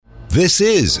This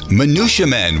is Minutia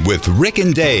Men with Rick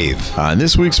and Dave. On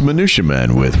this week's Minutia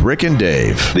Men with Rick and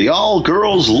Dave, the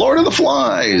all-girls Lord of the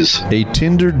Flies, a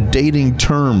Tinder dating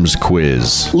terms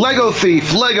quiz, Lego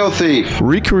Thief,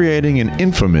 recreating an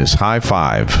infamous high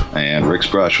five, and Rick's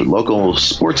Brush with local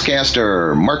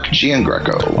sportscaster Mark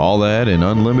Giangreco. All that and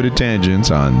unlimited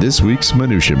tangents on this week's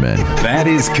Minutia Men. That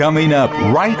is coming up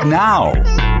right now.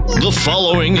 The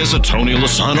following is a Tony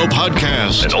Lasano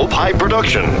podcast, an Opie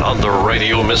production on the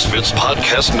Radio Misfits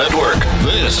Podcast Network.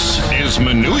 This is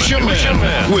Minutia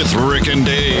Men with Rick and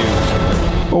Dave.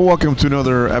 Well, welcome to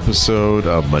another episode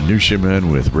of Minutia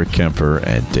Men with Rick Kemper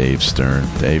and Dave Stern.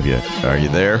 Dave, are you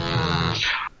there?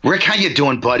 Rick, how you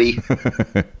doing, buddy?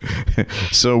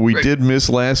 So we did miss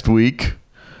last week.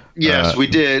 Yes, we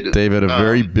did. Dave had a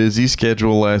very busy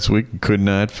schedule last week. Could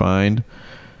not find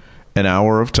an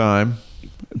hour of time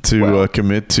to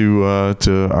commit to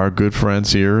our good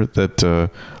friends here that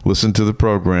listen to the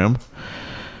program.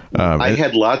 I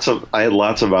had lots of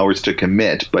hours to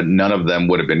commit, but none of them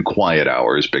would have been quiet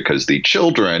hours because the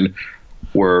children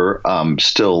were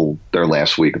still their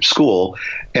last week of school.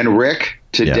 And Rick,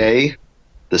 today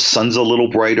the sun's a little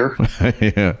brighter.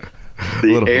 Yeah, the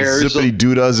little air's zippity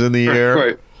doodas in the air.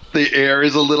 Right. The air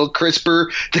is a little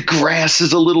crisper. The grass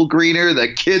is a little greener.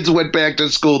 The kids went back to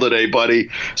school today, buddy.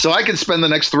 So I can spend the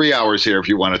next 3 hours here if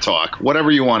you want to talk.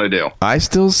 Whatever you want to do. I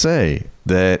still say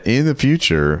that in the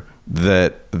future,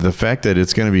 that the fact that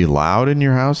it's going to be loud in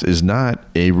your house is not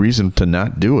a reason to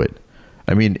not do it.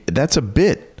 I mean, that's a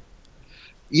bit.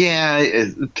 Yeah,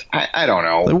 I don't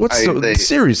know.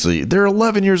 Seriously, they're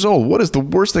 11 years old. What is the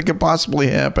worst that could possibly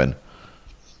happen?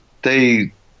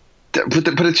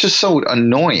 But it's just so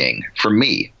annoying for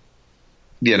me,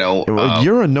 you know.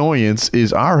 Your annoyance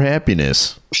is our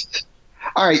happiness.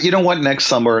 All right, you know what? Next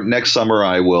summer,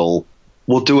 we'll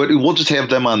do it. We'll just have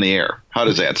them on the air. How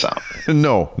does that sound?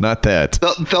 No, not that.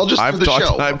 They'll just do the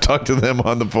show. I've talked to them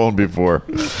on the phone before.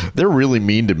 They're really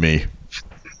mean to me.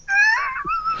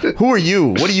 Who are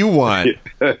you? What do you want?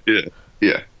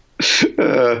 Yeah.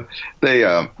 They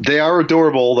are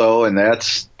adorable though, and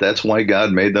that's why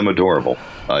God made them adorable,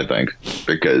 I think,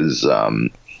 because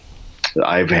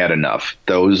I've had enough.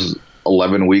 Those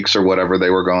 11 weeks or whatever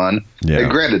they were gone. Yeah.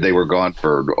 And granted, they were gone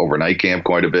for overnight camp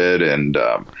quite a bit, and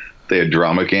they had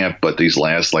drama camp, but these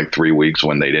last 3 weeks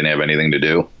when they didn't have anything to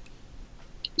do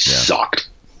sucked.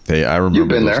 Hey, I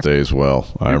remember those days well.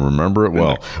 I remember it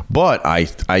well. But I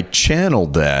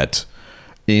channeled that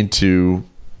into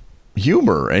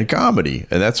humor and comedy,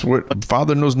 and that's what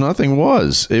Father Knows Nothing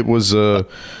was. It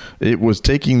was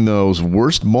taking those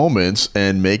worst moments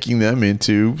and making them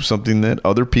into something that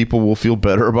other people will feel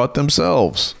better about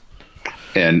themselves.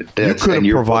 And you could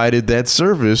have provided that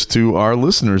service to our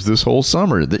listeners this whole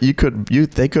summer. That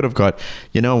they could have got,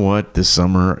 you know what, this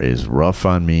summer is rough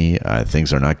on me.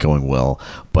 Things are not going well,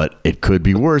 but it could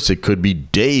be worse. It could be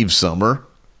Dave's summer.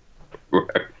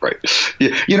 Right.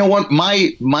 Yeah. You know what?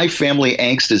 My family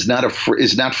angst is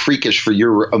not freakish for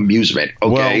your amusement.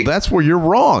 Okay. Well, that's where you're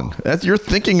wrong. You're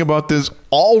thinking about this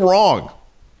all wrong.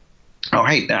 All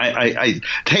right.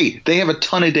 Hey, they have a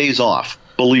ton of days off.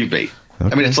 Believe me.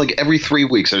 Okay. I mean, it's like every 3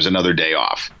 weeks there's another day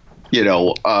off. You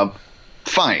know,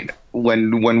 fine.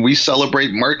 When we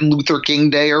celebrate Martin Luther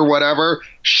King Day or whatever,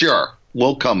 sure.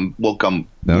 We'll come.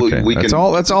 Okay. That's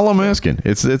all I'm asking.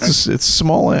 It's a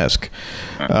small ask.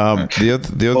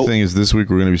 The other thing is this week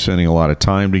we're going to be spending a lot of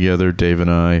time together, Dave and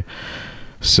I.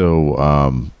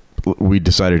 So we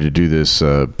decided to do this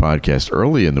podcast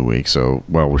early in the week. So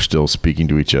while we're still speaking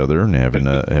to each other and having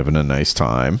a nice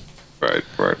time. Right.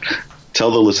 Tell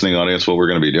the listening audience what we're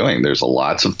going to be doing. There's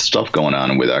lots of stuff going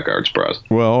on with Eckhart's Press.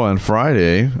 Well, on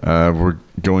Friday, we're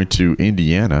going to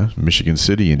Indiana, Michigan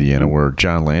City, Indiana, where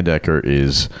John Landecker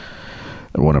is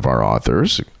one of our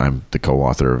authors. I'm the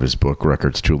co-author of his book,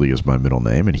 Records Truly Is My Middle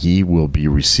Name, and he will be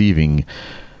receiving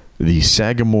the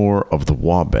Sagamore of the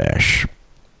Wabash,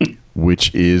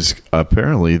 which is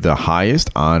apparently the highest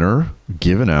honor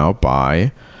given out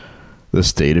by the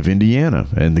state of Indiana,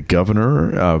 and the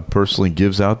governor personally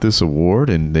gives out this award,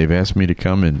 and they've asked me to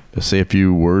come and say a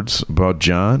few words about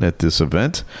John at this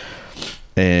event,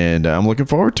 and I'm looking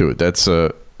forward to it. That's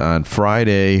on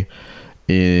Friday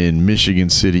in Michigan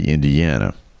City,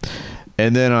 Indiana.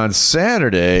 And then on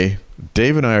Saturday,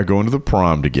 Dave and I are going to the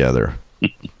prom together.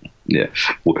 Yeah,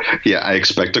 I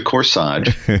expect a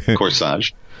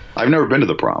corsage. I've never been to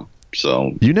the prom,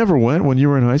 so. You never went when you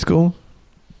were in high school?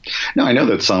 No, I know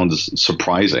that sounds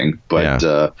surprising, but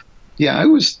I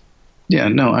was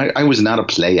not a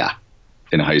player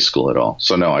in high school at all.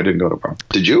 So no, I didn't go to prom.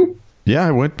 Did you? Yeah,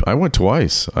 I went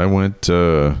twice. I went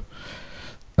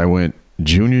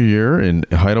junior year in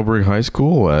Heidelberg High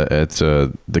School at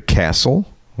the Castle.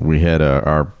 We had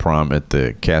our prom at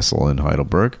the Castle in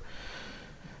Heidelberg,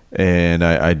 and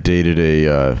I dated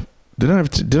a. Did I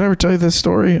ever tell you this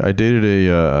story? I dated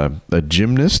a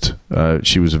gymnast.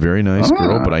 She was a very nice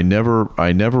girl, but I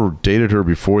never dated her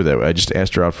before that. I just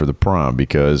asked her out for the prom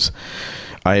because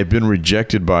I had been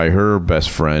rejected by her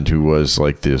best friend, who was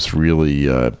like this really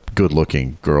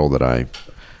good-looking girl that I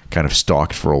kind of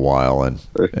stalked for a while, and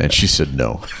she said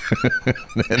no.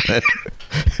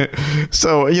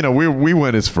 So we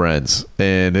went as friends,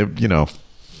 and it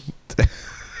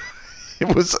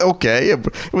was okay.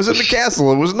 It was in the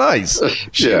Castle. It was nice.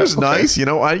 She was nice.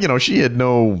 She had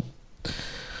no.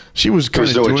 She was kind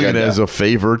of doing it as a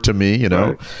favor to me,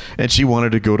 Right. and she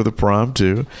wanted to go to the prom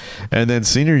too. And then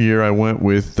senior year, I went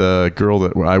with a girl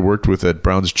that I worked with at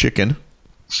Brown's Chicken.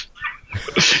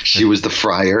 She was the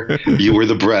fryer. You were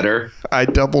the breader. I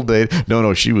double dated.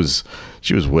 No, she was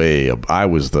way up. I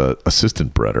was the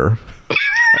assistant breader.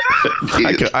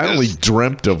 I only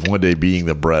dreamt of one day being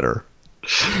the breader.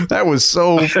 That was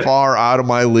so far out of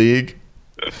my league.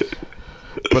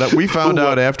 But we found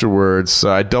out afterwards,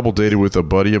 I double dated with a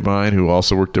buddy of mine who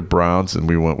also worked at Brown's, and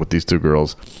we went with these two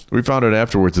girls. We found out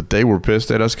afterwards that they were pissed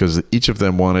at us because each of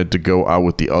them wanted to go out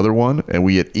with the other one, and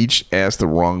we had each asked the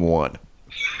wrong one.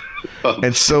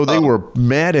 And so they were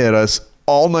mad at us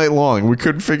all night long. We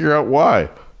couldn't figure out why.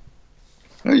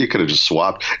 Well, you could have just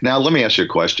swapped. Now, let me ask you a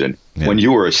question. Yeah. When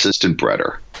you were assistant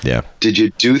breader, did you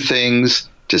do things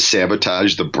to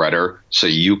sabotage the breader so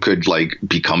you could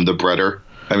become the breader?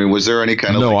 I mean, was there any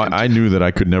kind of... No, I knew that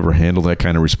I could never handle that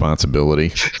kind of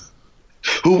responsibility.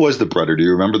 Who was the breader? Do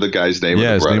you remember the guy's name?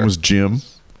 Yeah, his name was Jim.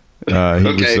 He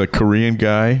was a Korean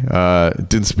guy.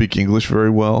 Didn't speak English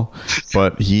very well,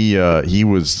 but he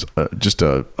was just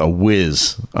a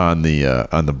whiz on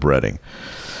the breading.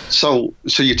 So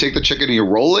you take the chicken and you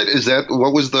roll it? Is that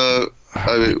what was the...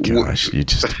 gosh, you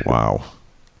just... Wow.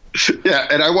 Yeah,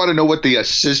 and I want to know what the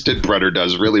assistant breader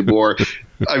does really more.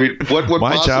 I mean, what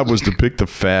my job was to pick the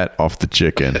fat off the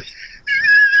chicken.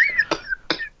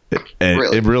 And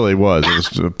really? It really was. It was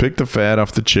to pick the fat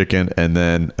off the chicken and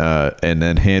then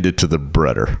hand it to the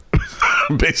breader.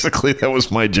 Basically, that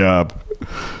was my job.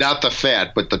 Not the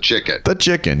fat, but the chicken. The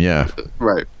chicken, yeah.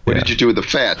 Right. What did you do with the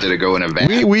fat? Did it go in a vat?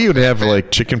 We would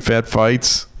have chicken fat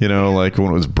fights, like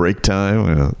when it was break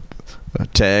time. A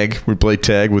tag. We play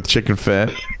tag with chicken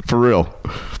fat. For real.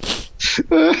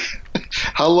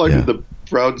 How long did the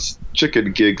Brown's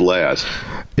Chicken gig last?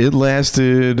 It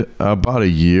lasted about a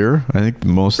year. I think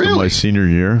most of my senior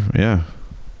year. Yeah.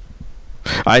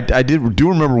 I do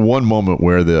remember one moment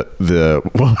where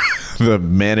the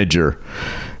manager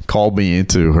called me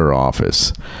into her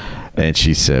office, and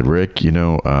she said, "Rick,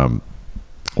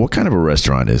 what kind of a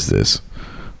restaurant is this?"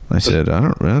 I said, "I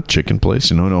don't know, chicken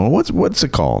place." No. What's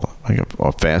it called? Like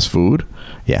a fast food?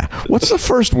 Yeah. What's the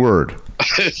first word?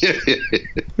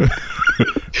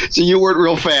 So you weren't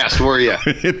real fast, were you?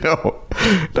 No.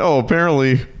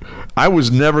 Apparently, I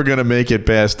was never going to make it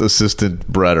past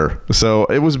assistant breader. So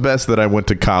it was best that I went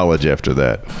to college after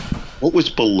that. What was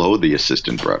below the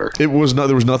assistant breader? There was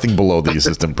nothing below the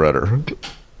assistant breader.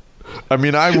 I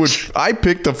mean, I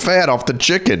picked the fat off the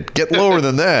chicken. Get lower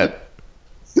than that.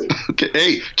 Okay.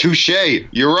 Hey, touche.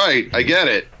 You're right. I get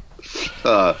it.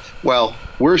 Well,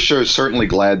 we're certainly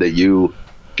glad that you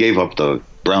gave up the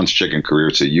Brown's Chicken career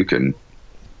so you can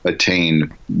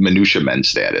attain minutia men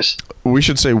status. We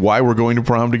should say why we're going to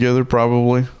prom together,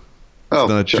 probably. Oh,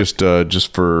 not sure.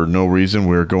 just for no reason.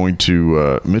 We're going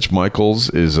to. Mitch Michaels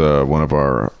is one of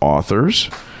our authors,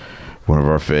 one of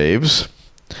our faves,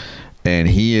 and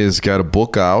he has got a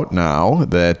book out now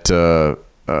that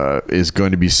is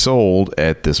going to be sold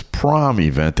at this prom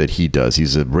event that he does.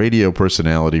 He's a radio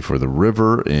personality for The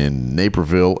River in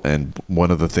Naperville, and one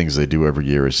of the things they do every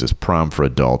year is this prom for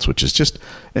adults, which is just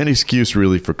an excuse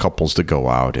really for couples to go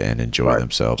out and enjoy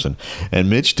themselves. And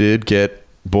Mitch did get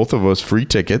both of us free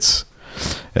tickets,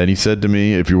 and he said to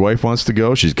me, if your wife wants to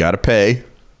go, she's got to pay.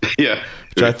 Yeah.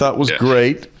 Which I thought was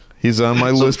great. He's on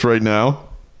my list right now.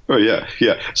 Oh, yeah.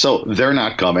 So they're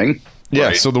not coming. Yeah,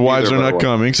 right. So the wives are not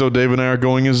coming, so Dave and I are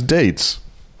going as dates.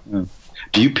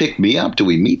 Do you pick me up? Do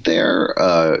we meet there?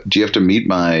 Do you have to meet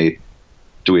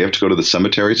do we have to go to the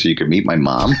cemetery so you can meet my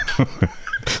mom?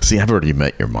 See, I've already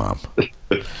met your mom.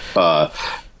 I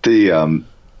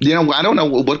don't know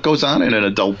what goes on in an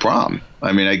adult prom.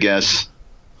 I mean, I guess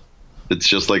it's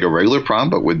just like a regular prom,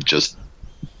 but with just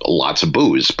lots of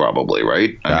booze, probably,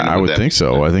 right? I would think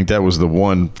so. I think that was the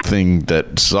one thing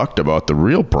that sucked about the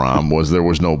real prom was there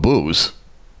was no booze.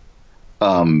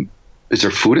 Is there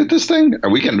food at this thing? Are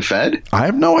we getting fed? I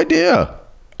have no idea.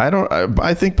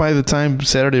 I think by the time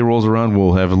Saturday rolls around,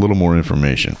 we'll have a little more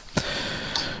information.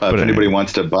 If anybody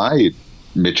wants to buy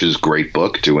Mitch's great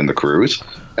book, Doing the Cruise,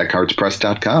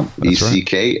 eckhartzpress.com.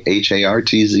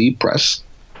 ECKHARTZ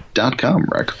press.com,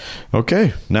 Rick.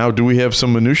 Okay. Now, do we have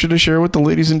some minutia to share with the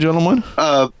ladies and gentlemen?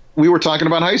 We were talking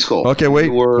about high school. Okay,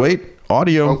 wait.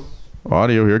 Audio.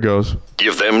 Audio, here goes.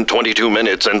 Give them 22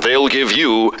 minutes and they'll give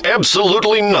you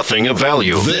absolutely nothing of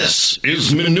value. This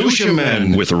is Minutia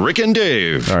Men with Rick and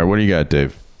Dave. All right, what do you got,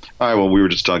 Dave? All right, well, we were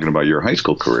just talking about your high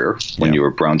school career when you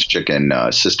were Brown's Chicken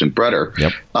assistant breader.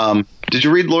 Yep. Did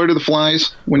you read Lord of the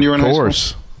Flies when you were in high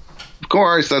school? Of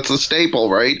course, that's a staple,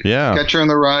 right? Yeah. Catcher in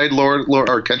the Rye,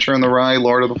 Catcher in the Rye,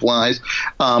 Lord of the Flies.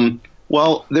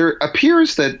 Well, there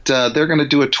appears that they're going to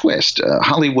do a twist.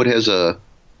 Hollywood is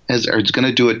going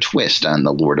to do a twist on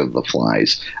the Lord of the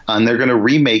Flies, and they're going to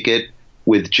remake it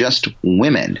with just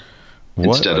women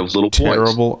instead of little boys.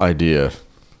 Terrible idea.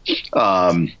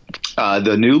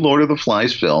 The new Lord of the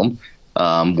Flies film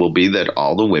will be that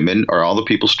all the women or all the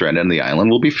people stranded on the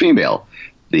island will be female.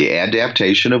 The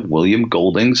adaptation of William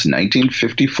Golding's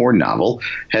 1954 novel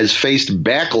has faced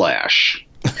backlash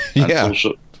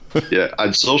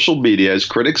on social media as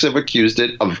critics have accused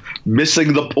it of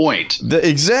missing the point.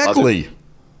 Exactly.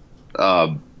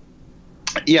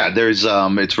 There's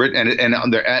it's written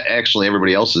and there actually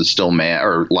everybody else is still mad,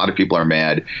 or a lot of people are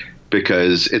mad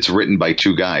because it's written by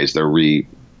two guys. They're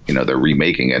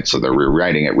remaking it, so they're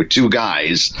rewriting it with two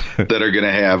guys that are going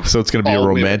to have. So it's going to be a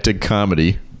romantic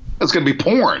comedy. It's going to be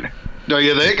porn, don't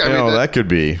you think? That could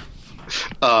be.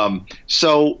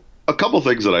 So a couple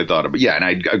things that I thought of. Yeah, and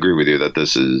I agree with you that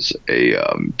this is a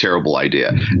terrible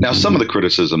idea. Now, some of the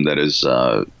criticism that is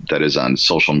on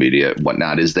social media and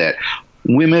whatnot is that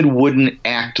women wouldn't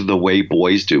act the way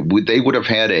boys do. They would have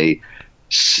had a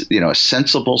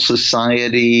sensible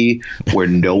society where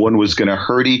no one was going to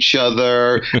hurt each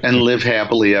other and live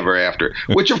happily ever after,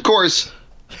 which of course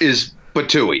is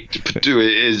patooey.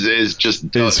 Patooey is just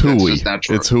hooey. Just not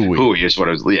true. It's hooey. Hooey is what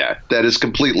it was. Yeah, that is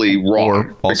completely wrong.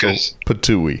 Or also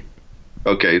patooey.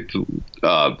 Okay,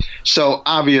 so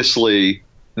obviously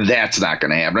that's not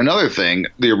going to happen. Another thing,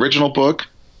 the original book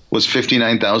was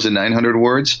 59,900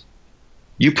 words.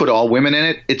 You put all women in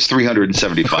it, it's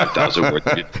 375,000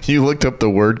 words. You looked up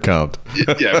the word count.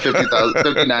 Yeah,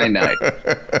 59,900.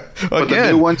 But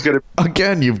the new one's going to...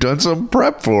 Again, you've done some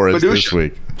prep for us this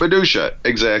week. Minutia,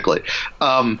 exactly.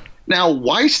 Now,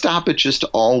 why stop at just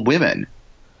all women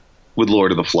with Lord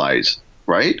of the Flies,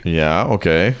 right? Yeah,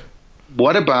 okay.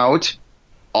 What about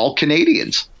all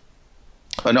Canadians?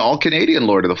 An all-Canadian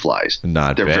Lord of the Flies. They're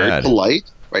bad. Very polite.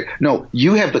 Right. No,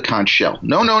 you have the conch shell.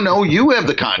 No, you have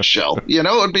the conch shell.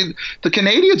 It'd be the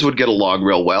Canadians would get along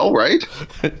real well, right?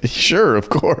 Sure, of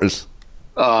course.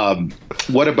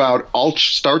 What about all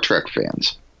Star Trek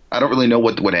fans? I don't really know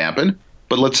what would happen,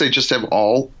 but let's say just have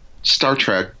all Star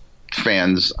Trek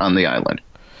fans on the island.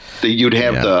 You'd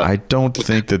have I don't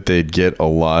think that they'd get a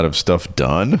lot of stuff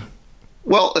done.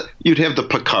 Well, you'd have the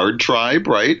Picard tribe,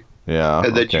 right? Yeah.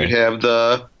 And then you'd have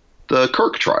the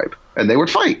Kirk tribe, and they would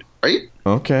fight, right?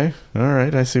 Okay, all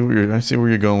right. I see where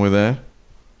you're going with that.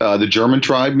 The German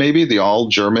tribe, maybe the all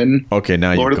German. Okay,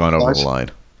 now you've gone over the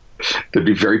line. They'd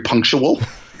be very punctual.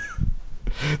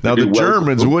 Now the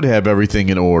Germans would have everything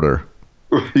in order.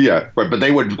 Yeah, right. But they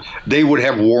would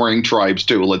have warring tribes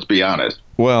too. Let's be honest.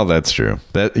 Well, that's true.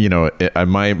 That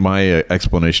my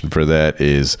explanation for that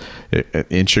is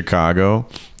in Chicago,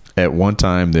 at one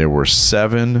time there were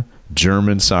 7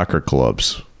 German soccer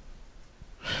clubs.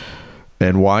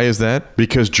 And why is that?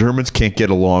 Because Germans can't get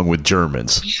along with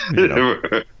Germans.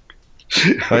 Like,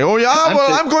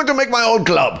 I'm going to make my own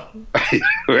club.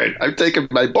 Right. I'm taking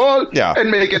my ball and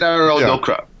making our own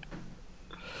club.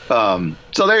 So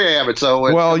there you have it. So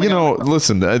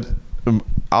listen,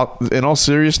 in all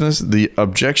seriousness, the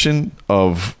objection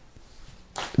of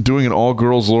doing an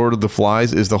all-girls Lord of the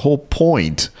Flies is the whole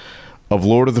point of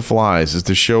Lord of the Flies is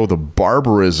to show the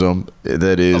barbarism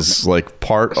that is like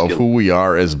part of who we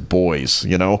are as boys,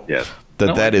 Yes.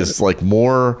 That is like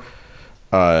more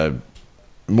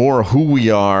who we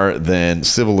are than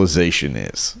civilization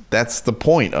is. That's the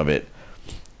point of it.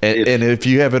 And if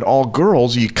you have it all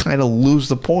girls, you kind of lose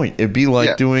the point. It'd be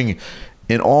like doing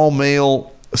an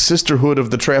all-male Sisterhood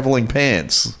of the Traveling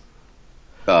Pants.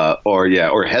 Or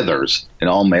Heathers, an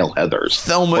all-male Heathers.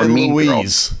 Thelma and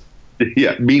Louise.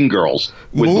 Yeah, Mean Girls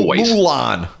with boys.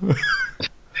 Mulan.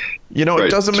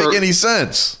 It doesn't make any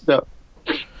sense. No.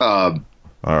 All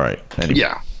right. Anyway,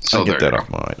 yeah. So I'll get that off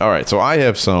my mind. All right. So I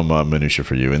have some minutia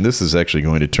for you, and this is actually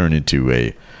going to turn into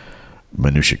a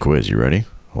minutia quiz. You ready?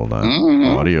 Hold on.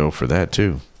 Audio for that,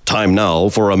 too. Time now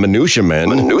for a Minutia Man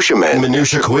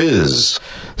Minutia Quiz.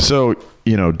 So,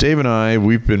 Dave and I,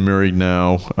 we've been married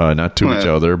now, not to each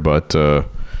other, but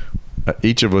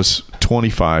each of us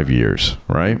 25 years,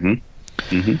 right?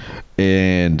 Mm-hmm. Mm-hmm.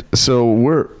 And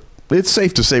so it's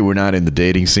safe to say we're not in the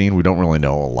dating scene. We don't really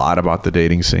know a lot about the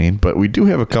dating scene, but we do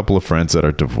have a couple of friends that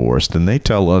are divorced, and they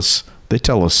tell us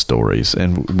stories,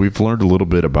 and we've learned a little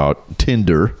bit about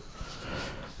Tinder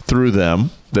through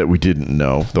them that we didn't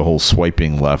know, the whole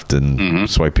swiping left and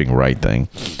swiping right thing.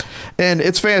 And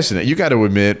it's fascinating. You got to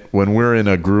admit, when we're in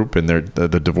a group and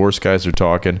the divorce guys are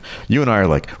talking, you and I are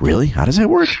like, really? How does that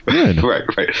work? Right.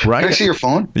 Can I see your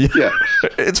phone? Yeah.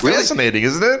 It's fascinating,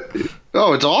 isn't it?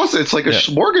 Oh, it's awesome. It's like a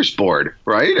smorgasbord,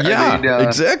 right? Yeah,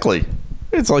 exactly.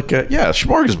 It's like,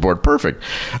 smorgasbord. Perfect.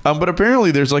 But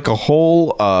apparently there's like a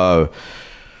whole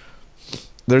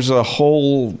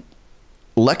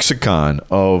lexicon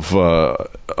of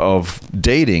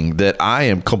dating that I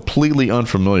am completely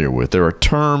unfamiliar with. There are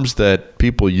terms that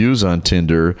people use on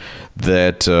Tinder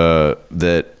that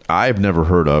I've never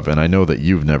heard of, and I know that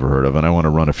you've never heard of, and I want to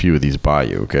run a few of these by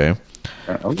you, okay?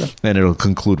 Okay. And it'll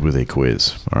conclude with a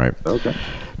quiz, all right? Okay.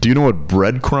 Do you know what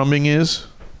breadcrumbing is?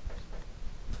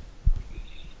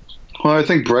 Well, I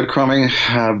think breadcrumbing,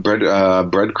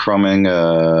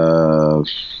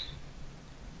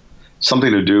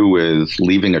 something to do with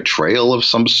leaving a trail of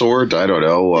some sort. I don't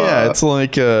know. Yeah, it's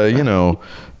like,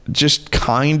 just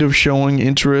kind of showing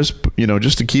interest,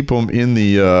 just to keep them in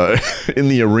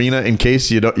the arena in case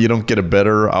you don't get a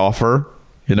better offer.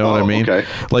 You know what I mean? Okay.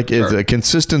 Like it's a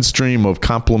consistent stream of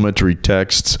complimentary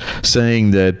texts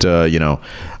saying that,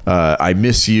 I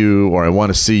miss you or I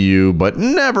want to see you, but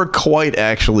never quite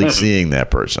actually seeing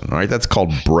that person. Right? That's called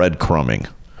breadcrumbing.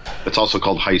 It's also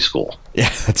called high school. Yeah,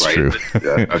 that's true.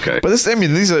 Yeah, okay. But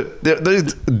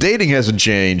dating hasn't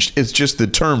changed. It's just the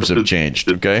terms have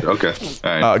changed. Okay. Okay.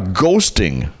 All right.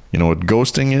 Ghosting. You know what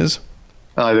ghosting is?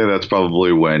 I think that's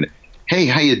probably when, hey,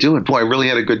 how you doing? Boy, I really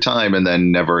had a good time, and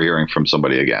then never hearing from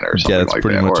somebody again or something like that. Yeah, that's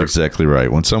pretty much exactly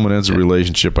right. When someone ends a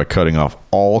relationship by cutting off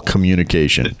all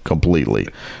communication completely,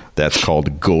 that's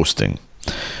called ghosting.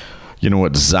 You know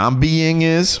what zombieing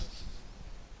is?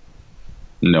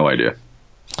 No idea.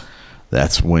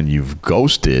 That's when you've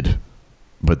ghosted,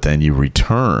 but then you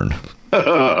return.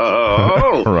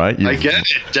 Oh, right. I get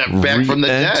it. Back from the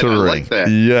dead. I like that.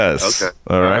 Yes. Okay.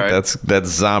 All right. That's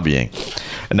zombieing.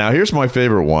 And now here's my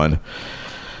favorite one,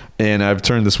 and I've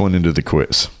turned this one into the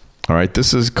quiz. All right.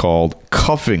 This is called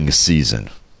cuffing season.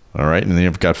 All right. And then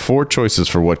you've got 4 choices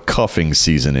for what cuffing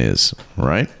season is. All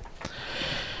right.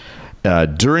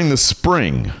 During the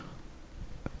spring,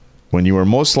 when you are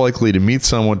most likely to meet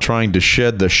someone trying to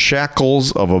shed the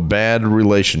shackles of a bad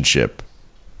relationship.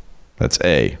 That's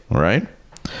A, all right?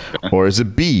 Or is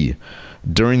it B,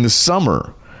 during the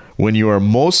summer, when you are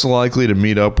most likely to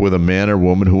meet up with a man or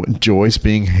woman who enjoys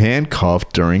being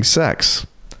handcuffed during sex?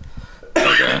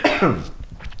 Okay.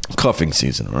 Cuffing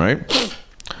season, all right?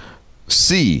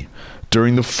 C,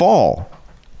 during the fall,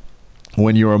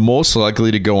 when you are most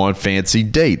likely to go on fancy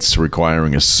dates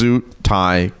requiring a suit,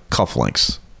 tie,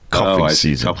 cufflinks. Cuffing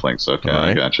season. Cufflinks. Okay, right?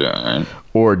 I gotcha. All right.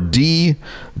 Or D,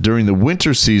 during the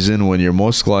winter season when you're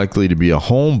most likely to be a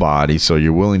homebody, so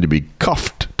you're willing to be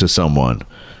cuffed to someone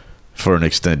for an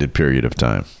extended period of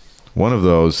time. One of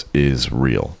those is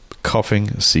real.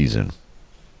 Cuffing season.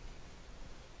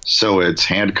 So it's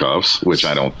handcuffs, which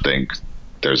I don't think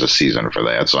there's a season for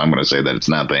that. So I'm going to say that it's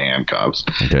not the handcuffs.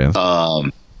 Okay.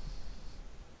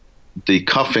 The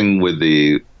cuffing with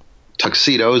the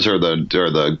tuxedos or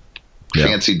the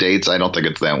fancy dates, I don't think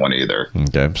it's that one either.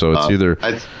 Okay, so it's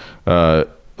either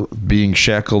being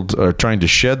shackled or trying to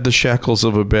shed the shackles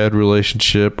of a bad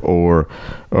relationship or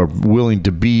willing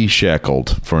to be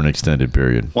shackled for an extended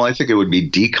period. Well, I think it would be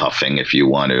decuffing if you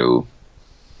want to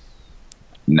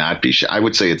not be I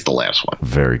would say it's the last one.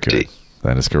 Very good. D.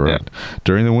 That is correct. Yeah.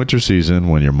 During the winter season,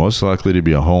 when you're most likely to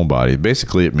be a homebody,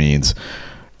 basically it means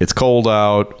it's cold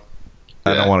out.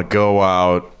 I don't want to go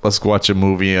out. Let's watch a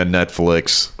movie on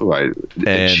Netflix. Right.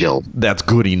 And chill. That's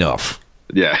good enough.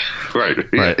 Yeah. Right.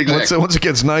 Yeah, exactly. Once it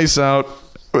gets nice out,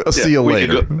 I'll see you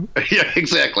later. Yeah,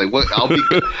 exactly. Well,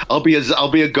 I'll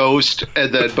be a ghost,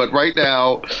 and then. But right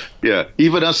now, yeah,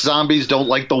 even us zombies don't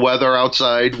like the weather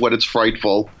outside when it's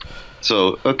frightful.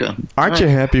 So okay. Aren't you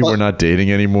happy we're not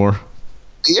dating anymore?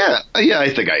 Yeah, I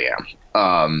think I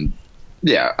am.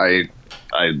 Yeah, I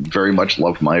very much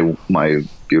love my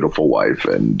beautiful wife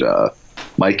and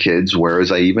my kids,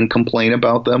 whereas I even complain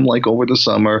about them like over the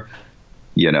summer.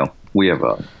 You know, we have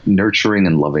a nurturing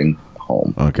and loving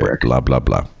home. Okay, Rick. Blah, blah,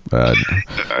 blah.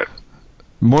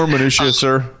 More minutia,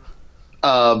 sir?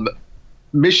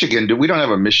 Michigan. We don't have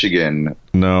a Michigan.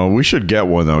 No, we should get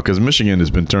one though, because Michigan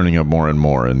has been turning up more and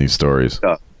more in these stories.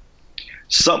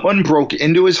 Someone broke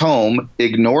into his home,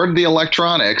 ignored the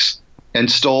electronics, and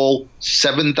stole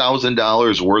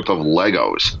 $7,000 worth of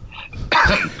Legos.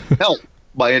 Hell,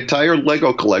 my entire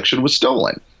Lego collection was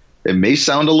stolen. It may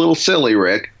sound a little silly,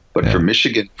 Rick, but for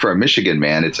a Michigan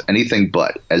man, it's anything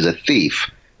but. As a thief,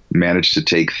 managed to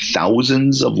take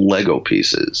thousands of Lego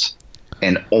pieces,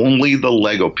 and only the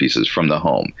Lego pieces from the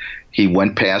home. He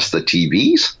went past the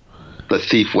TVs. The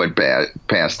thief went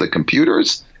past the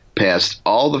computers, past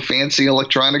all the fancy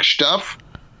electronic stuff,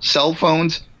 cell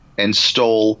phones, and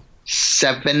stole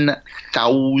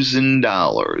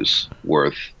 $7,000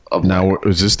 worth of Now, Lego.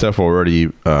 was this stuff already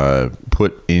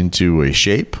put into a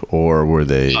shape, or were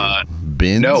they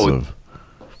bins?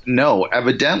 No,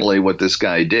 evidently what this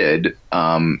guy did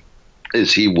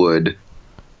is he would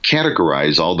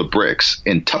categorize all the bricks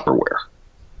in Tupperware,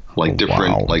 like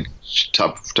different, like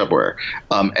Tupperware.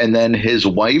 And then his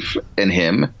wife and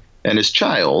him and his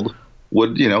child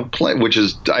would, play, which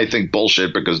is, I think,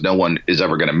 bullshit because no one is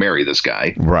ever going to marry this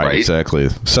guy. Right, exactly.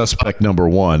 Suspect number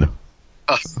one.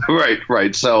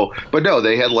 Right. So, but no,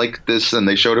 they had like this, and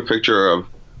they showed a picture of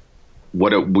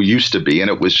what it used to be, and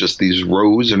it was just these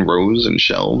rows and rows and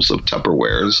shelves of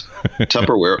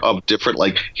Tupperware of different,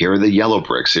 like, here are the yellow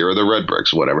bricks, here are the red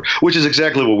bricks, whatever, which is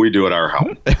exactly what we do at our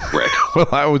home, Rick. Well,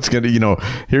 I was going to,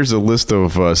 here's a list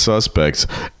of suspects.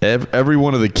 Every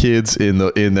one of the kids in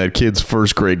that kid's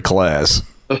first grade class.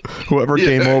 Whoever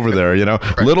came over there,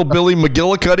 right. Little Billy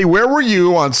McGillicuddy, where were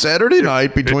you on Saturday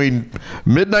night between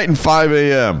midnight and 5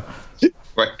 a.m.?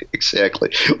 Right, exactly.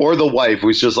 Or the wife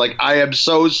who's just like, I am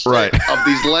so sick of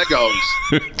these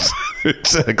Legos.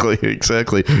 Exactly.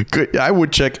 Good. I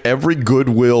would check every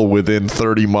Goodwill within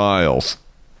 30 miles.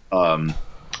 But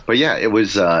yeah, it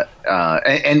was,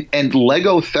 and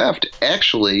Lego theft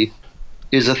actually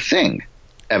is a thing,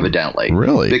 evidently.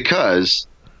 Really? Because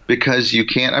you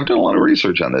can't, I've done a lot of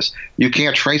research on this. You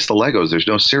can't trace the Legos. There's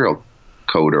no serial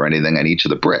code or anything on each of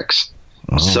the bricks.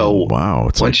 Oh, so wow.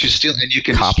 It's once like you steal, and you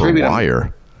can copper distribute wire.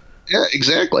 Them. Yeah,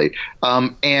 exactly.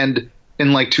 And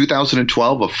in like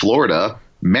 2012, a Florida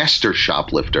master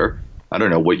shoplifter, I don't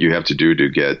know what you have to do to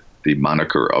get the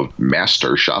moniker of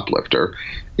master shoplifter,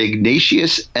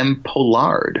 Ignatius M.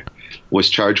 Pollard was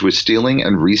charged with stealing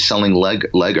and reselling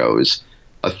Legos.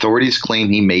 Authorities claim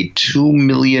he made $2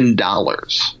 million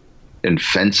in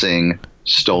fencing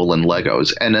stolen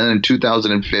Legos. And then in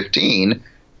 2015,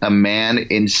 a man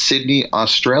in Sydney,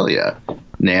 Australia,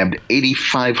 nabbed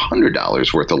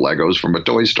 $8,500 worth of Legos from a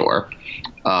toy store.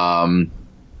 And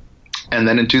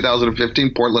then in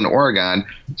 2015, Portland, Oregon,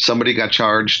 somebody got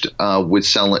charged with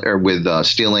stealing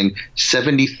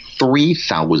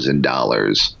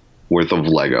 $73,000 worth of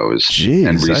Legos. Jeez,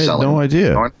 and reselling. I had no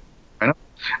idea. I know.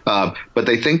 But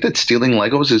they think that stealing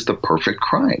Legos is the perfect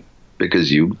crime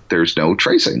because there's no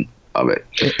tracing of it.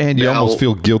 And you almost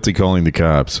feel guilty calling the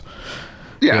cops.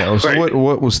 Yeah. So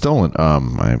what was stolen?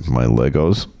 My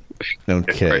Legos.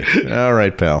 Okay. Right. All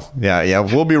right, pal. Yeah.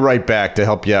 We'll be right back to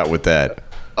help you out with that.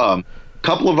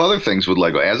 Couple of other things with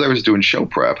Lego. As I was doing show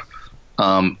prep,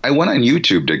 I went on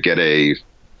YouTube to get to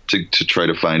try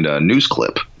to find a news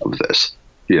clip of this,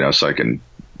 so I can,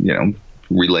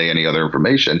 relay any other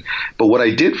information. But what I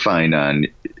did find on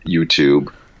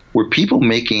YouTube were people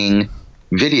making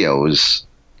videos,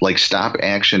 like stop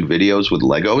action videos with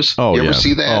Legos. Oh, you ever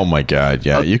see that? Oh my God.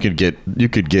 Yeah. You could get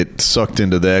sucked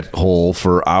into that hole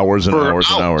for hours and hours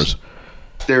and hours.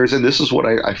 And this is what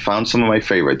I found some of my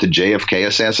favorite. The JFK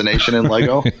assassination in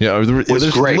Lego. Yeah.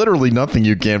 There's great. Literally nothing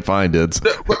you can't find in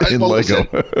Lego. Listen,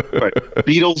 right.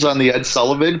 Beatles on the Ed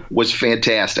Sullivan was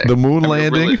fantastic. The moon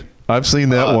landing. I've seen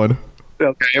that one.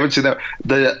 Okay, I haven't seen that.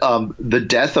 The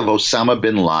death of Osama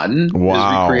bin Laden is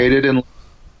recreated in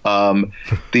and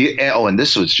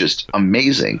this was just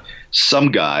amazing.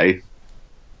 Some guy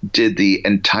did the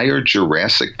entire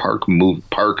Jurassic Park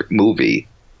movie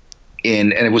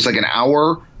and it was like an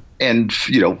hour and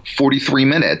 43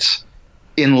 minutes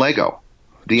in Lego.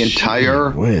 The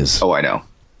entire whiz. Oh, I know.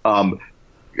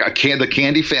 The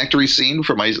Candy Factory scene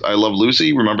from I Love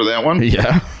Lucy. Remember that one?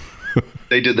 Yeah.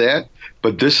 They did that.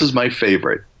 But this is my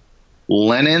favorite.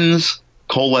 Lenin's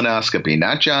colonoscopy.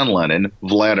 Not John Lennon.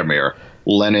 Vladimir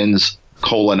Lenin's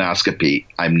colonoscopy.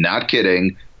 I'm not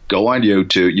kidding. Go on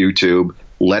YouTube.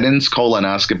 Lenin's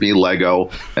colonoscopy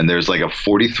Lego, and there's like a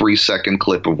 43-second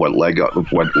clip of what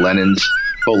Lenin's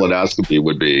colonoscopy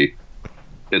would be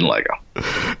in Lego.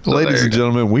 So ladies and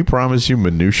gentlemen, we promise you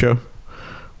minutia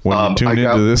when you tune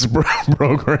into this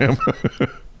program.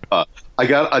 I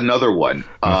got another one.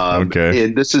 Okay.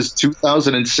 And this is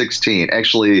 2016.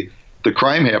 Actually, the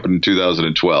crime happened in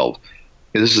 2012.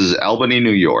 This is Albany,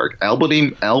 New York.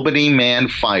 Albany man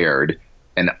fired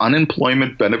and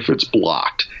unemployment benefits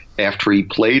blocked after he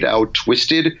played out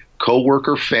twisted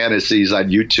coworker fantasies on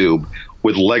YouTube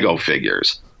with Lego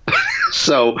figures.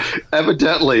 So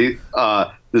evidently,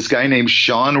 this guy named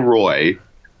Sean Roy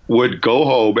would go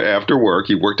home after work.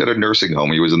 He worked at a nursing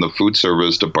home. He was in the food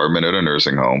service department at a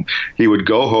nursing home. He would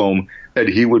go home and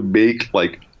he would make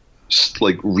like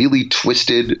really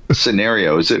twisted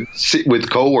scenarios with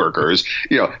coworkers.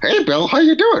 Hey Bill, how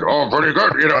you doing? Oh, pretty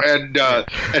good.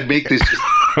 And make this.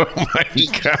 Oh my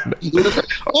God!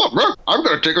 Oh, Rick, I'm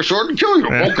going to take a shot and kill you.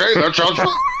 Okay, that sounds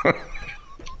fun.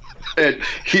 And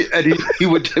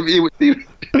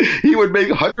he would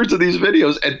make hundreds of these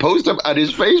videos and post them on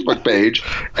his Facebook page.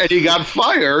 And he got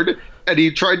fired. And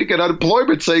he tried to get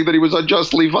unemployment, saying that he was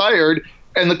unjustly fired.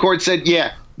 And the court said,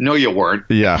 "Yeah, no, you weren't.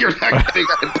 Yeah, you're not getting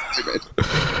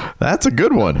unemployment." That's a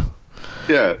good one.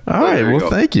 Yeah. All right. Well,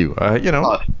 thank you.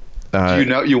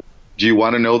 Do you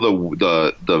want to know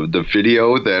the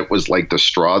video that was like the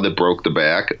straw that broke the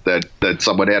back, that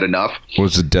someone had enough?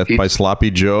 Was it Death by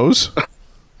Sloppy Joe's?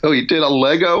 Oh, he did a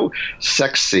Lego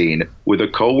sex scene with a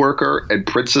coworker and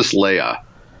Princess Leia,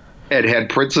 and had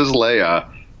Princess Leia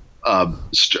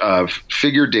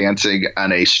figure dancing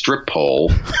on a strip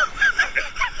pole.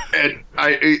 And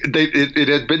it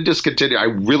had been discontinued. I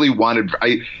really wanted.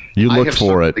 You looked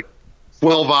for it.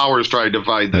 12 hours trying to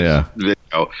find this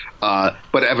video.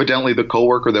 But evidently the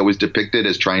coworker that was depicted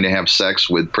as trying to have sex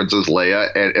with Princess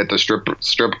Leia at the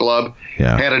strip club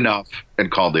had enough and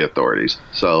called the authorities.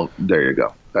 So there you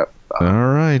go. All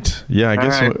right. Yeah, I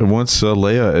guess once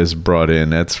Leia is brought in,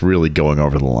 that's really going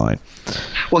over the line.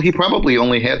 Well, he probably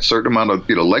only had a certain amount of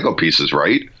Lego pieces,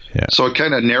 right? Yeah. So it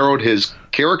kind of narrowed his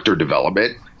character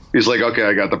development. He's like, okay,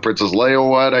 I got the Princess Leia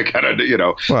one. I got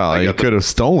to, Well, he could have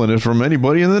stolen it from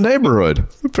anybody in the neighborhood.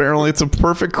 Apparently, it's a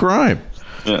perfect crime.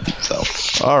 Yeah. So,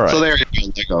 all right. So there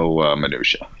you go,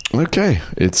 minutia. Okay,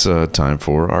 it's time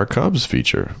for our Cubs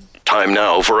feature. Time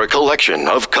now for a collection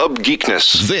of Cub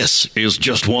geekness. This is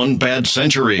Just One Bad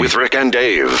Century with Rick and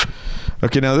Dave.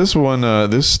 Okay, now this one,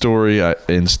 this story,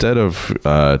 instead of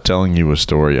telling you a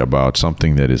story about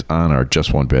something that is on our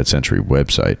Just One Bad Century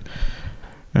website,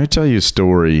 I tell you a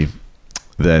story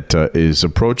that is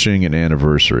approaching an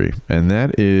anniversary, and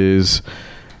that is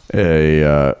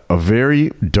a very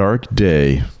dark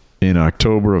day in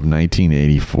October of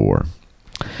 1984.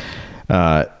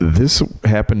 This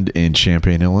happened in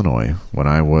Champaign, Illinois, when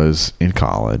I was in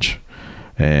college,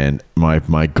 and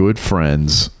my good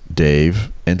friends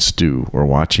Dave and Stu were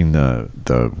watching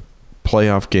the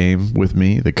playoff game with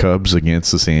me, the Cubs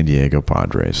against the San Diego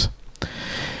Padres.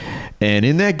 And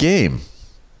in that game,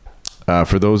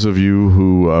 for those of you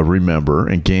who remember,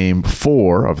 in Game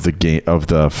 4 of the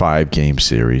 5-game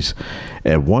series,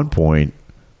 at one point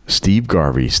Steve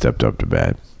Garvey stepped up to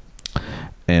bat,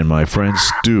 and my friend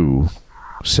Stu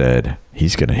said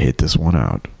he's going to hit this one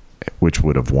out, which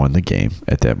would have won the game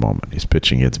at that moment. He's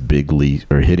pitching against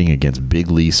hitting against Big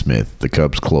Lee Smith, the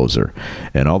Cubs closer,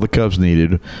 and all the Cubs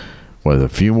needed was a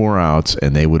few more outs,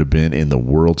 and they would have been in the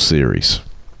World Series.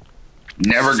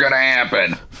 Never gonna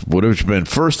happen. Would have been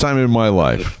first time in my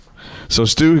life. So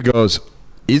Stu goes,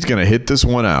 he's going to hit this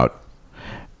one out.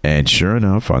 And sure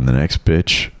enough, on the next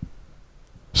pitch,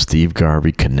 Steve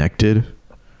Garvey connected,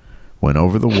 went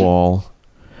over the wall,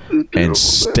 and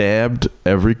stabbed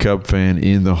every Cub fan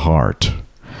in the heart.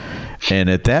 And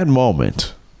at that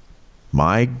moment,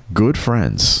 my good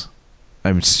friends,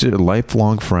 I'm still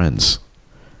lifelong friends,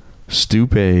 Stu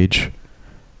Page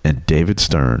and David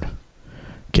Stern,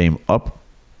 came up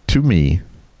to me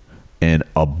and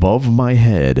above my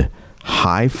head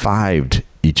high-fived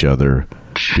each other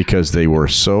because they were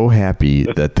so happy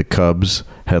that the Cubs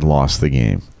had lost the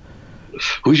game.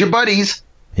 Who's your buddies?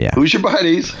 Yeah. Who's your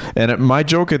buddies? And my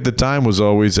joke at the time was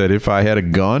always that if I had a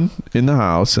gun in the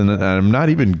house, and I'm not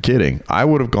even kidding, I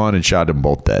would have gone and shot them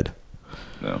both dead.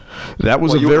 No. That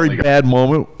was a very bad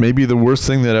moment. Maybe the worst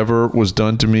thing that ever was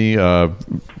done to me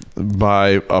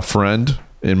by a friend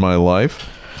in my life.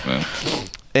 Yeah.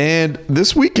 And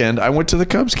this weekend, I went to the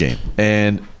Cubs game,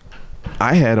 and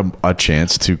I had a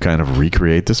chance to kind of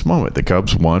recreate this moment. The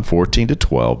Cubs won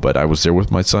 14-12, but I was there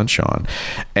with my son, Sean.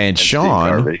 And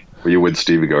Sean... Were you with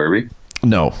Steve Garvey?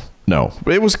 No.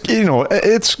 It was,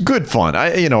 it's good fun.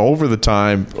 Over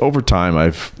time,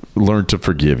 I've learned to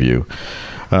forgive you.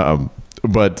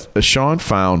 But Sean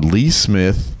found Lee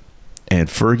Smith and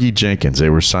Fergie Jenkins. They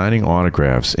were signing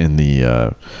autographs in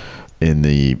the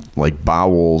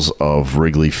bowels of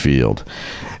Wrigley Field.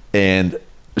 And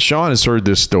Sean has heard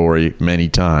this story many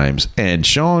times, and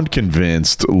Sean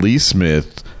convinced Lee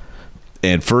Smith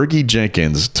and Fergie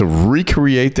Jenkins to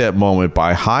recreate that moment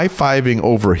by high-fiving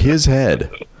over his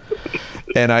head.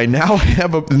 And I now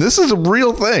have and this is a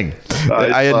real thing.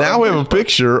 I now have a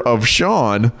picture of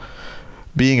Sean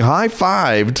being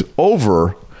high-fived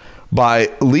over by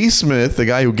Lee Smith, the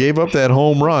guy who gave up that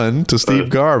home run to Steve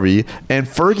Garvey, and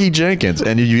Fergie Jenkins.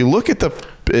 And if you look at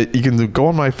you can go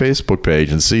on my Facebook page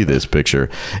and see this picture.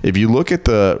 If you look at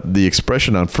the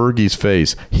expression on Fergie's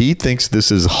face, he thinks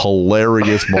this is a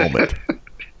hilarious moment.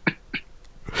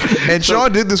 And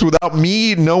Sean did this without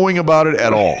me knowing about it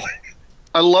at all.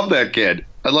 I love that kid.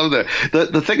 I love that.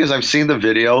 The thing is, I've seen the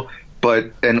video,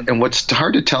 but and what's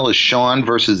hard to tell is Sean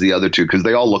versus the other two, because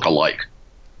they all look alike.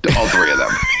 All three of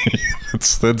them.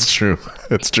 That's true.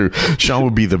 That's true. Sean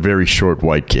would be the very short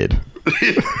white kid.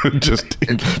 Just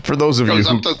for those of you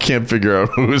who can't figure out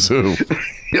who's who.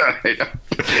 Yeah,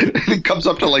 it comes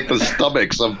up to like the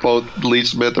stomachs of both Lee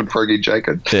Smith and Fergie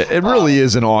Jenkins. Yeah, it really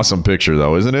is an awesome picture,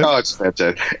 though, isn't it? Oh, it's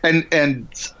fantastic. And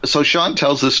so Sean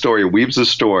tells this story, weaves the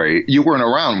story. You weren't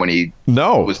around when he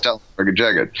was telling Fergie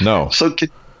Jenkins. No. So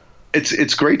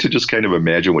it's great to just kind of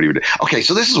imagine what he would do. Okay,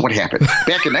 so this is what happened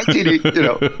back in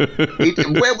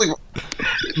 1980.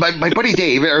 My buddy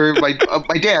Dave, or my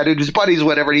dad and his buddies,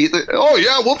 whatever. Oh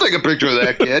yeah, we'll take a picture of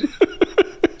that kid.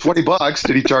 $20.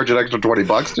 Did he charge an extra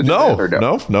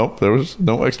 $20? No. There was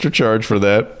no extra charge for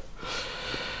that.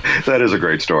 That is a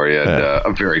great story and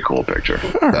a very cool picture.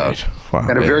 All right. Wow,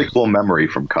 and a very cool memory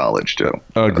from college too.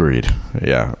 Agreed.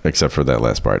 Yeah, except for that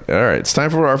last part. All right, it's time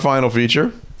for our final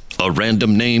feature. A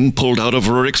random name pulled out of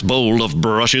Rick's bowl of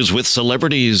brushes with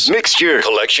celebrities. Mixture,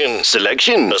 collection,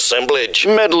 selection, assemblage,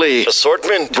 medley,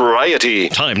 assortment, variety.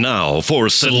 Time now for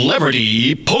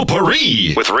Celebrity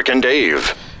Potpourri with Rick and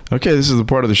Dave. Okay, this is the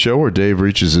part of the show where Dave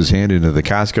reaches his hand into the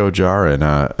Costco jar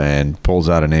and pulls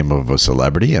out a name of a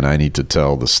celebrity, and I need to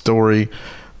tell the story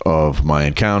of my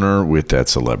encounter with that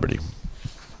celebrity.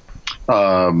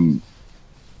 Local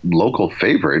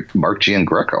favorite, Mark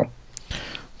Giangreco.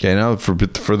 Okay, now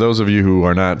for those of you who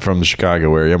are not from the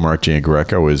Chicago area, Mark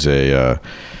Giangreco is a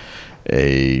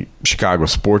Chicago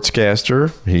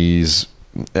sportscaster. He's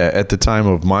at the time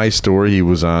of my story, he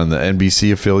was on the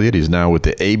NBC affiliate. He's now with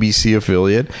the ABC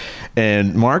affiliate,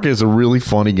 and Mark is a really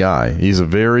funny guy. He's a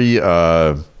very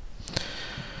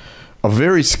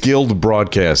skilled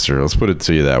broadcaster. Let's put it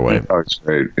to you that way. Oh, it's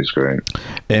great. It's great.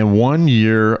 And one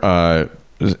year,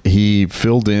 he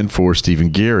filled in for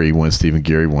Stephen Gary when Stephen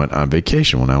Gary went on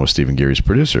vacation, when I was Stephen Gary's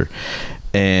producer.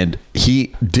 And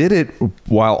he did it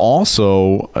while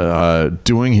also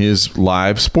doing his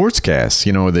live sportscasts.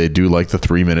 You know, they do like the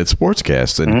 3-minute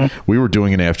sportscasts. And we were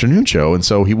doing an afternoon show. And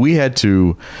so we had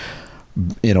to,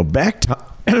 back time,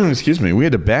 we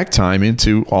had to back time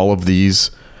into all of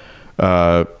these,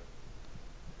 the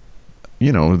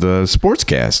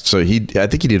sportscasts. So I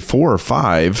think he did 4 or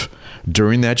 5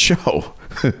 during that show.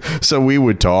 So we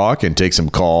would talk and take some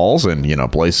calls and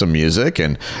play some music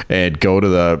and go to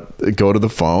the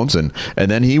phones and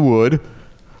then he would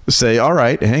say, all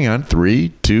right, hang on,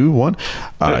 3, 2, 1.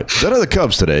 The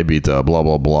Cubs today beat blah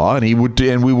blah blah, and we would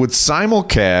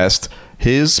simulcast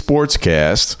his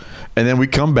sportscast, and then we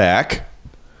come back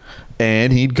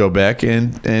and he'd go back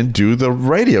and do the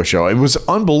radio show. It was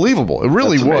unbelievable. It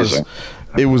really was.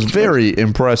 It was very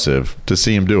impressive to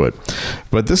see him do it.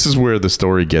 But this is where the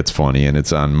story gets funny, and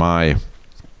it's on my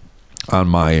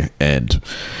end.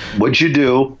 What'd you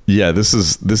do? Yeah, this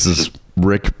is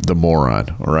Rick the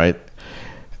moron, all right?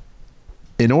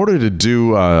 In order to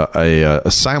do a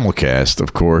simulcast,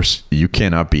 of course, you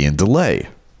cannot be in delay.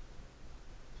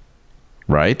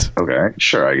 Right? Okay,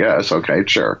 sure, I guess. Okay,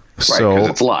 sure. Right, so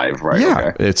because it's live, right? Yeah,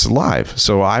 okay. It's live.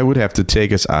 So I would have to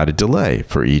take us out of delay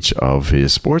for each of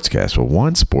his sportscasts. Well,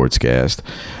 one sportscast,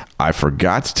 I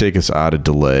forgot to take us out of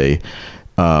delay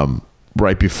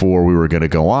right before we were going to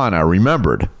go on. I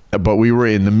remembered, but we were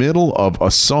in the middle of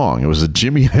a song. It was a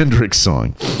Jimi Hendrix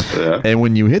song. Yeah. And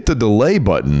when you hit the delay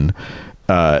button,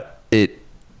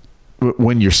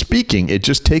 when you're speaking, it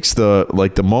just takes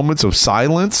the moments of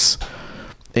silence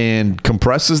and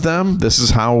compresses them. This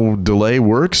is how delay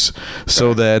works,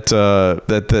 so that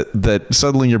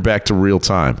suddenly you're back to real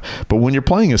time. But when you're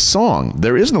playing a song,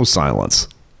 there is no silence,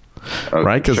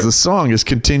 right? Because the song is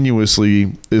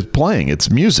continuously playing. It's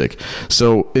music.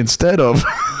 So instead of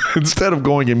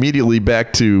going immediately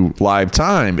back to live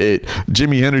time,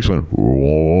 Jimi Hendrix went,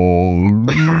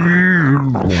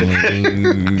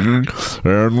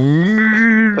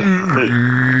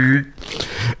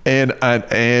 And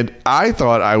I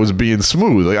thought I was being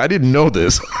smooth. Like, I didn't know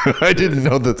this. I didn't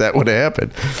know that would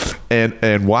happen.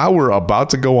 And while we're about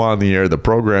to go on the air, the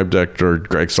program director,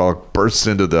 Greg Salk, bursts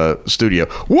into the studio.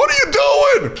 What are you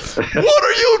doing? What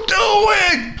are you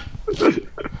doing?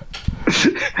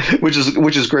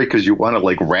 Which is great because you want to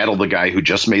like rattle the guy who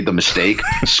just made the mistake,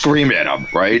 scream at him,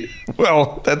 right?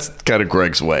 Well, that's kind of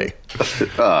Greg's way.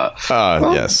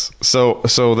 Yes. So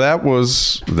that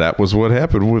was what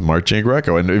happened with Mark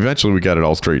Giangreco, and eventually we got it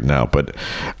all straightened out. But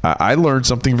I learned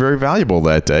something very valuable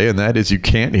that day, and that is you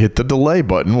can't hit the delay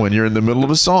button when you're in the middle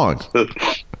of a song.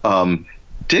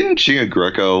 Didn't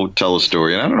Giangreco tell a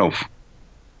story? And I don't know if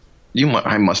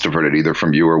I must have heard it either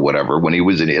from you or whatever, when he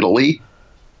was in Italy.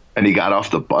 And he got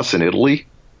off the bus in Italy.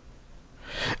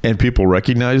 And people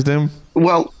recognized him?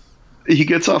 Well, he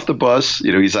gets off the bus.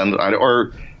 He's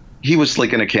or he was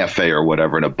like in a cafe or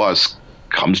whatever, and a bus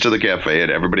comes to the cafe,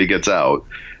 and everybody gets out.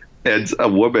 And a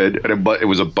woman, it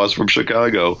was a bus from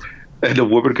Chicago, and a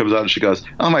woman comes out and she goes,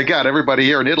 "Oh my God, everybody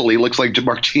here in Italy looks like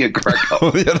Mark Giangreco."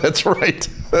 Oh, yeah, that's right.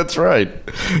 That's right.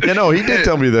 He did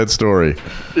tell me that story.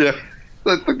 Yeah.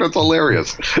 I think that's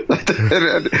hilarious,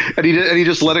 and he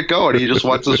just let it go, and he just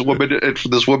wants this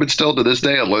woman still to this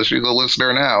day, unless she's a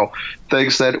listener now,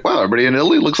 thinks that everybody in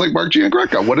Italy looks like Mark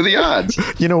Giangreco. What are the odds?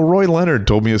 Roy Leonard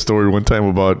told me a story one time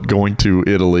about going to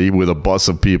Italy with a bus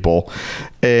of people,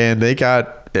 and they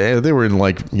were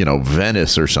in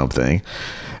Venice or something.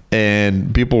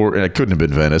 And it couldn't have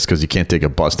been Venice because you can't take a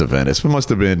bus to Venice. It must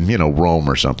have been, Rome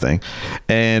or something.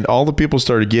 And all the people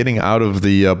started getting out of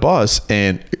the bus,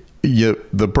 and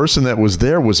the person that was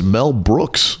there was Mel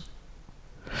Brooks.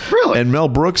 Really? And Mel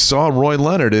Brooks saw Roy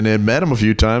Leonard and had met him a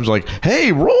few times, like,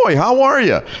 "Hey, Roy, how are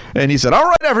you?" And he said, "All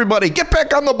right, everybody, get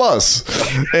back on the bus."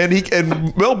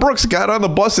 And Mel Brooks got on the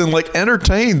bus and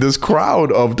entertained this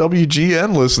crowd of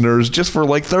WGN listeners just for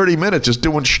 30 minutes, just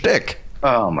doing shtick.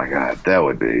 Oh my God, that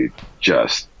would be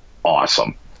just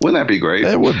awesome. Wouldn't that be great?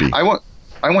 It would be. I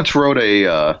once rode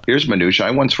here's minutia.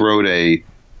 I once rode a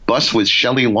bus with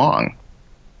Shelley Long.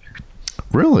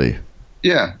 Really?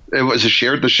 Yeah, it was the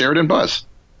Sheridan bus.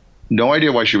 No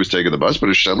idea why she was taking the bus, but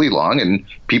it was Shelley Long, and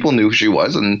people knew who she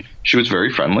was, and she was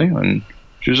very friendly, and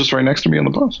she was just right next to me on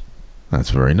the bus.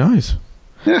 That's very nice.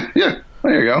 Yeah.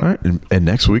 There you go. All right. And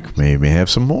next week, we may have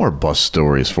some more bus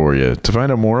stories for you. To find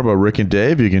out more about Rick and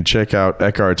Dave, you can check out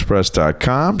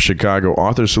EckhartsPress.com,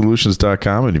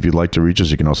 ChicagoAuthorSolutions.com, and if you'd like to reach us,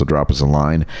 you can also drop us a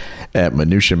line at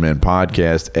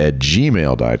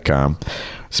MinutiaMenPodcast@gmail.com.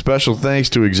 Special thanks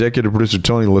to executive producer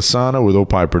Tony Lasano with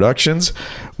Opie Productions.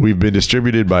 We've been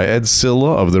distributed by Ed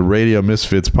Silla of the Radio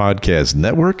Misfits Podcast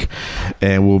Network,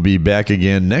 and we'll be back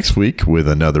again next week with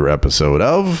another episode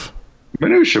of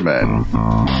Minutia Men.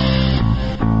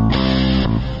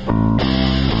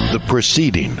 The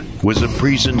proceeding was a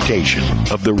presentation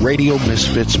of the Radio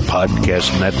Misfits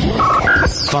Podcast Network.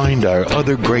 Find our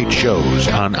other great shows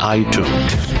on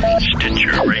iTunes,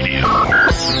 Stitcher Radio,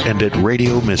 and at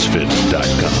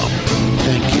RadioMisfits.com.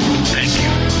 Thank you.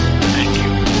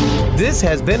 This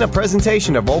has been a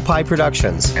presentation of Opie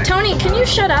Productions. Tony, can you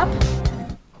shut up?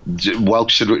 Well,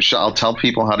 I'll tell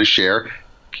people how to share.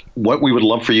 What we would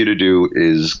love for you to do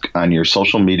is on your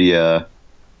social media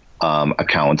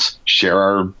accounts, share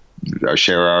our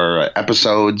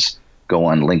episodes, go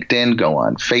on LinkedIn, go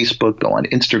on Facebook, go on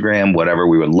Instagram, whatever.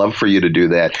 We would love for you to do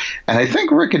that. And I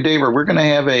think Rick and Dave, we're going to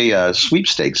have a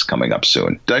sweepstakes coming up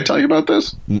soon. Did I tell you about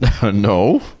this?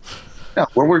 No. Yeah,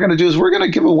 what we're going to do is we're going to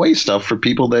give away stuff for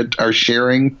people that are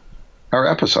sharing our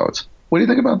episodes. What do you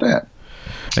think about that?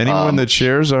 Anyone that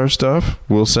shares our stuff,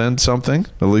 we'll send something.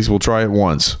 At least we'll try it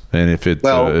once. And if it's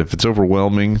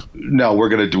overwhelming, no, we're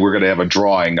gonna have a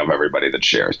drawing of everybody that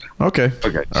shares. Okay.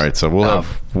 All right. So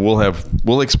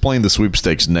we'll explain the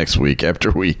sweepstakes next week after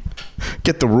we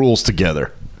get the rules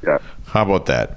together. Yeah. How about that?